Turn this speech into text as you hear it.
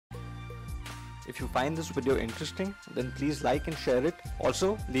If you find this video interesting, then please like and share it.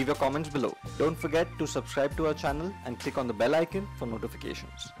 Also, leave your comments below. Don't forget to subscribe to our channel and click on the bell icon for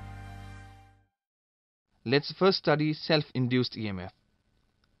notifications. Let's first study self-induced EMF.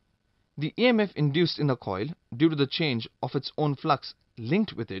 The EMF induced in a coil due to the change of its own flux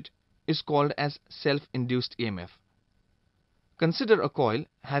linked with it is called as self-induced EMF. Consider a coil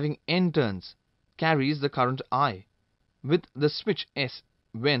having N turns carries the current I with the switch S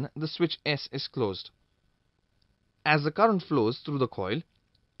when the switch S is closed. As the current flows through the coil,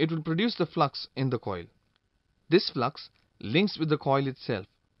 it will produce the flux in the coil. This flux links with the coil itself.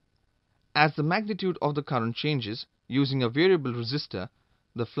 As the magnitude of the current changes using a variable resistor,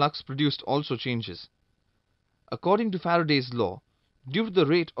 the flux produced also changes. According to Faraday's law, due to the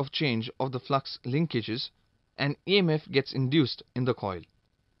rate of change of the flux linkages, an EMF gets induced in the coil.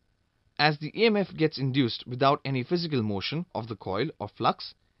 As the EMF gets induced without any physical motion of the coil or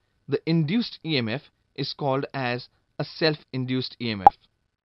flux, the induced EMF is called as a self-induced EMF.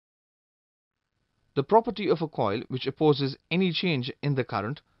 The property of a coil which opposes any change in the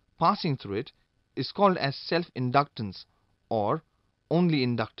current passing through it is called as self-inductance or only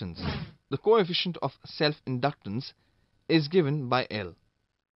inductance. The coefficient of self-inductance is given by L.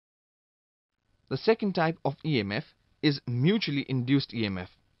 The second type of EMF is mutually induced EMF.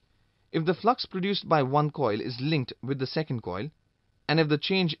 If the flux produced by one coil is linked with the second coil, and if the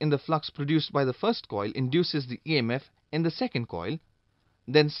change in the flux produced by the first coil induces the EMF in the second coil,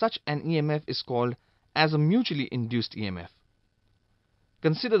 then such an EMF is called as a mutually induced EMF.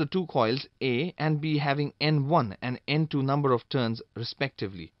 Consider the two coils A and B having N1 and N2 number of turns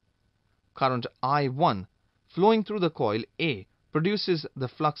respectively. Current I1 flowing through the coil A produces the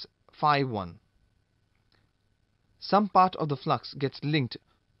flux Phi1. Some part of the flux gets linked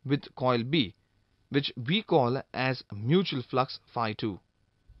with coil B, which we call as mutual flux Phi2.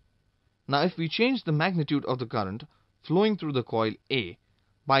 Now if we change the magnitude of the current flowing through the coil A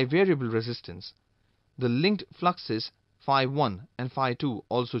by variable resistance, the linked fluxes Phi1 and Phi2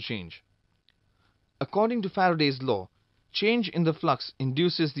 also change. According to Faraday's law, change in the flux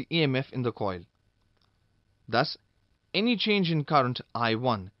induces the EMF in the coil. Thus, any change in current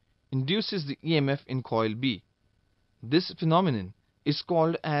I1 induces the EMF in coil B. This phenomenon is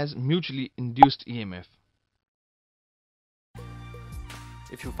called as mutually induced EMF.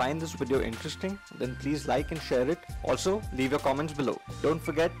 If you find this video interesting, then please like and share it. Also, leave your comments below. Don't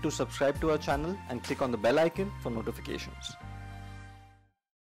forget to subscribe to our channel and click on the bell icon for notifications.